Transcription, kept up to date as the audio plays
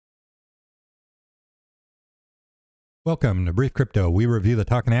Welcome to Brief Crypto. We review the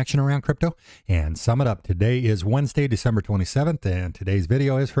talk and action around crypto and sum it up. Today is Wednesday, December 27th, and today's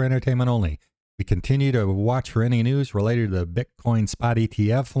video is for entertainment only. We continue to watch for any news related to the Bitcoin spot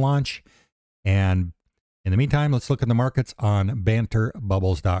ETF launch. And in the meantime, let's look at the markets on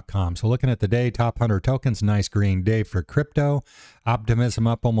banterbubbles.com. So looking at the day, top 100 tokens, nice green day for crypto. Optimism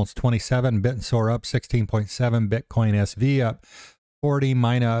up almost 27, Bitsor up 16.7, Bitcoin SV up 40,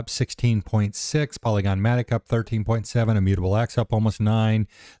 Mina up 16.6, Polygon Matic up 13.7, Immutable X up almost 9,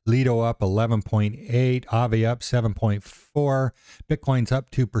 Lido up 11.8, Aave up 7.4, Bitcoin's up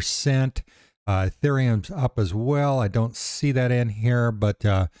 2%, Ethereum's up as well. I don't see that in here, but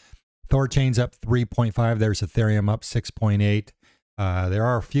Thorchain's up 3.5. There's Ethereum up 6.8. There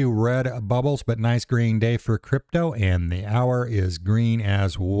are a few red bubbles, but nice green day for crypto, and the hour is green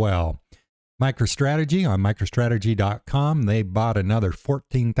as well. MicroStrategy on microstrategy.com, they bought another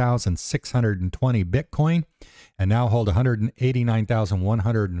 14,620 Bitcoin and now hold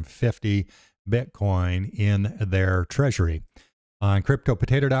 189,150 Bitcoin in their treasury. On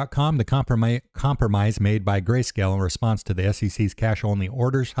CryptoPotato.com, the compromise made by Grayscale in response to the SEC's cash-only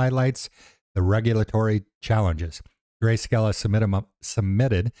orders highlights the regulatory challenges. Grayscale has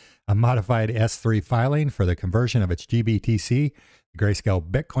submitted a modified S3 filing for the conversion of its GBTC, the Grayscale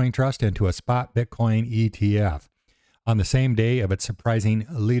Bitcoin Trust, into a spot Bitcoin ETF. On the same day of its surprising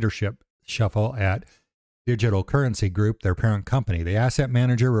leadership shuffle at Digital Currency Group, their parent company, the asset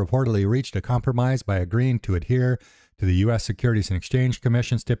manager reportedly reached a compromise by agreeing to adhere to the U.S. Securities and Exchange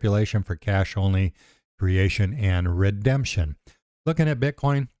Commission stipulation for cash-only creation and redemption. Looking at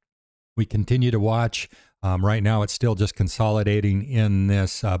Bitcoin, we continue to watch. Right now, it's still just consolidating in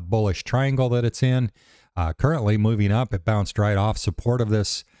this bullish triangle that it's in. Currently moving up, it bounced right off support of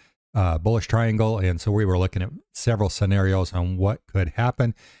this bullish triangle. And so we were looking at several scenarios on what could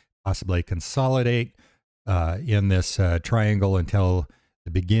happen, possibly consolidate in this triangle until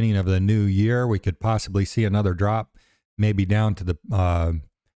the beginning of the new year. We could possibly see another drop, maybe down to the 0.5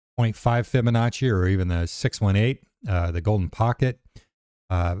 Fibonacci or even the 618, the golden pocket.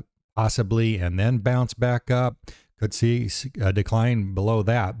 Possibly, and then bounce back up. Could see a decline below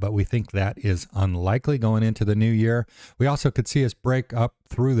that, but we think that is unlikely going into the new year. We also could see us break up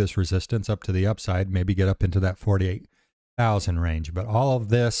through this resistance up to the upside, maybe get up into that 48,000 range. But all of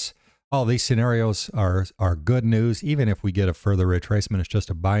these scenarios are good news. Even if we get a further retracement, it's just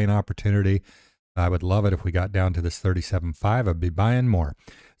a buying opportunity. I would love it if we got down to this 37.5. I'd be buying more.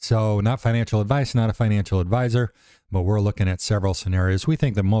 So not financial advice, not a financial advisor, but we're looking at several scenarios. We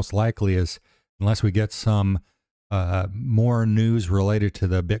think the most likely is, unless we get some more news related to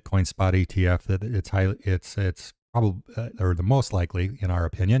the Bitcoin spot ETF, that it's probably, or the most likely, in our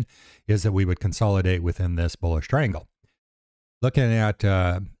opinion, is that we would consolidate within this bullish triangle. Looking at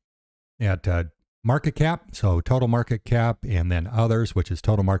market cap, so total market cap and then others, which is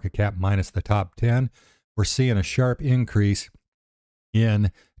total market cap minus the top 10, we're seeing a sharp increase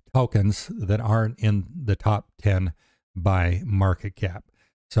in tokens that aren't in the top 10 by market cap.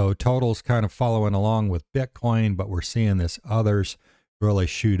 So total's kind of following along with Bitcoin, but we're seeing this others really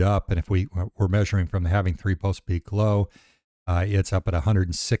shoot up. And if we're measuring from the halving 3 post-peak low, it's up at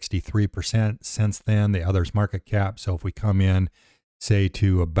 163% since then, the others market cap. So if we come in, say,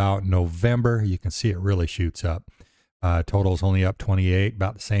 to about November, you can see it really shoots up. Total's only up 28,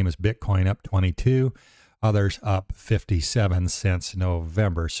 about the same as Bitcoin, up 22. Others up 57 since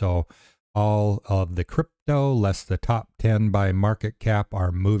November. So all of the crypto, less the top 10 by market cap,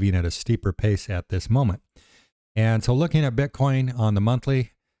 are moving at a steeper pace at this moment. And so looking at Bitcoin on the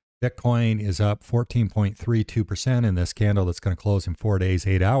monthly, Bitcoin is up 14.32% in this candle that's going to close in 4 days,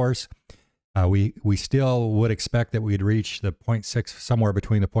 8 hours. We still would expect that we'd reach the 0.6, somewhere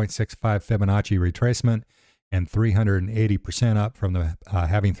between the 0.65 Fibonacci retracement and 380% up from the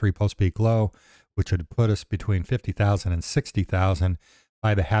halving 3 post-peak low, which would put us between 50,000 and 60,000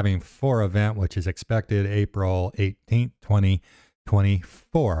 by the halving 4 event, which is expected April 18th,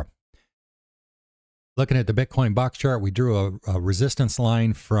 2024. Looking at the Bitcoin box chart, we drew a resistance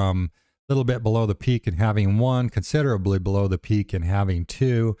line from a little bit below the peak in halving 1, considerably below the peak in halving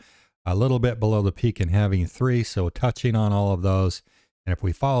 2, a little bit below the peak in halving 3, so touching on all of those. And if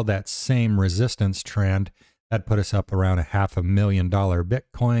we follow that same resistance trend, that'd put us up around $500,000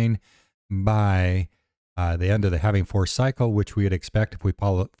 Bitcoin by the end of the halving 4 cycle, which we would expect, if we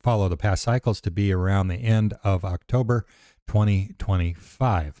follow the past cycles, to be around the end of October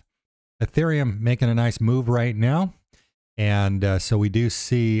 2025. Ethereum making a nice move right now. And so we do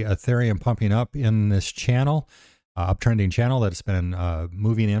see Ethereum pumping up in this channel, uptrending channel that it's been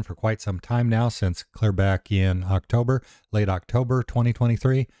moving in for quite some time now, since clear back in October, late October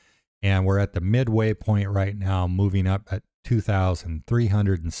 2023. And we're at the midway point right now, moving up at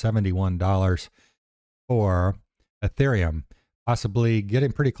 $2,371 for Ethereum, possibly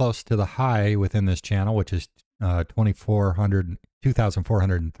getting pretty close to the high within this channel, which is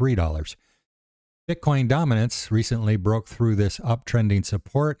 $2,403. Bitcoin dominance recently broke through this uptrending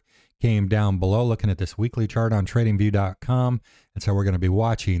support, came down below, looking at this weekly chart on tradingview.com. And so we're going to be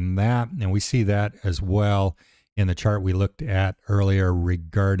watching that. And we see that as well in the chart we looked at earlier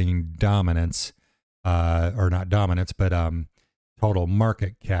regarding dominance, or not dominance, but total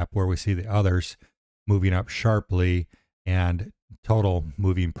market cap, where we see the others moving up sharply and total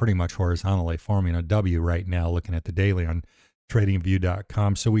moving pretty much horizontally, forming a W right now, looking at the daily on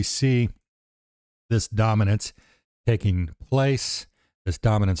tradingview.com. So we see this dominance taking place, this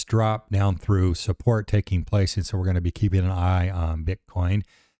dominance drop down through support taking place. And so we're going to be keeping an eye on Bitcoin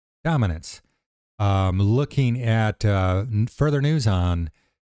dominance. Looking at further news on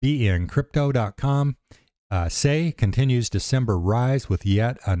crypto.com, Say continues December rise with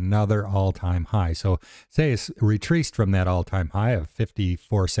yet another all-time high. So Say is retraced from that all-time high of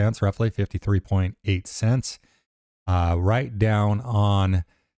 54 cents, roughly 53.8 cents, right down on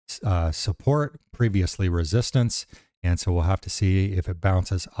support, previously resistance. And so we'll have to see if it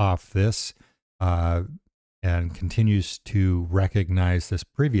bounces off this and continues to recognize this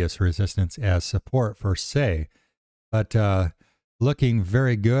previous resistance as support for Say. But looking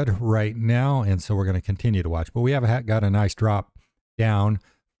very good right now, and so we're going to continue to watch. But we have got a nice drop down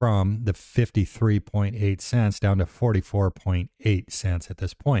from the 53.8 cents down to 44.8 cents at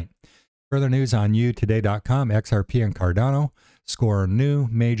this point. Further news on utoday.com, XRP and Cardano score new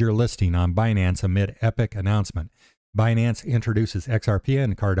major listing on Binance amid epic announcement. Binance introduces XRP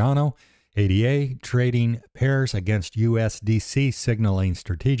and Cardano ADA trading pairs against USDC, signaling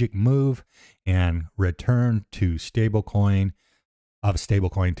strategic move and return to stablecoin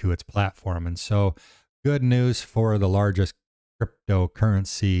to its platform. And so good news for the largest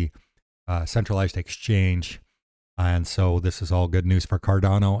cryptocurrency centralized exchange. And so this is all good news for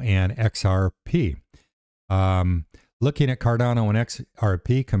Cardano and XRP. Looking at Cardano and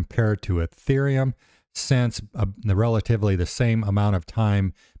XRP compared to Ethereum, since relatively the same amount of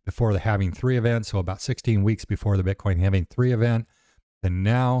time before the Halving 3 event, so about 16 weeks before the Bitcoin Halving 3 event, and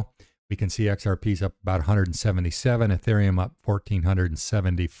now we can see XRP's up about 177, Ethereum up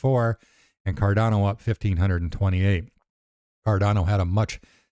 1,474, and Cardano up 1,528. Cardano had a much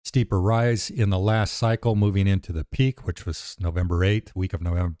steeper rise in the last cycle, moving into the peak, which was November 8th, week of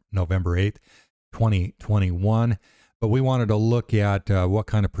November 8th, 2021. But we wanted to look at what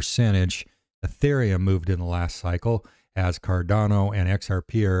kind of percentage Ethereum moved in the last cycle, as Cardano and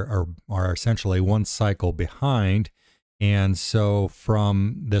XRP are essentially one cycle behind. And so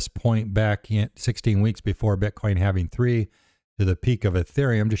from this point back in 16 weeks before Bitcoin Halving 3 to the peak of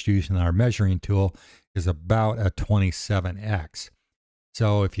Ethereum, just using our measuring tool, is about a 27x.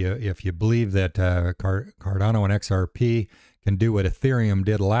 So if you believe that Cardano and XRP can do what Ethereum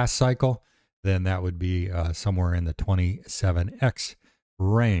did last cycle, then that would be somewhere in the 27x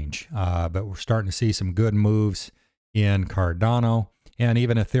range. But we're starting to see some good moves in Cardano, and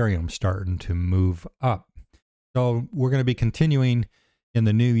even Ethereum starting to move up. So we're going to be continuing in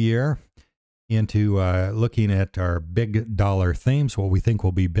the new year into looking at our big dollar themes, what we think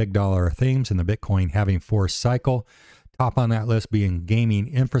will be big dollar themes in the Bitcoin Halving 4 cycle. Top on that list being gaming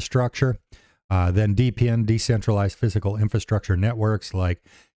infrastructure, then DPN, decentralized physical infrastructure networks like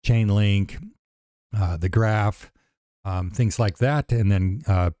Chainlink, the Graph, things like that, and then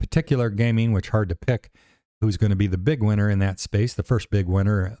particular gaming, which hard to pick who's going to be the big winner in that space. The first big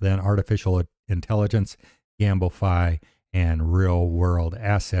winner, then artificial intelligence, GambleFi, and real world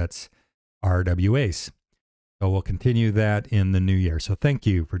assets, RWAs. So we'll continue that in the new year. So thank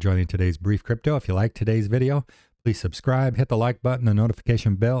you for joining today's Brief Crypto. If you like today's video, please subscribe, hit the like button, the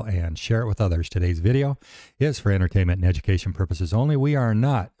notification bell, and share it with others. Today's video is for entertainment and education purposes only. We are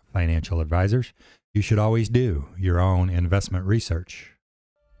not financial advisors. You should always do your own investment research.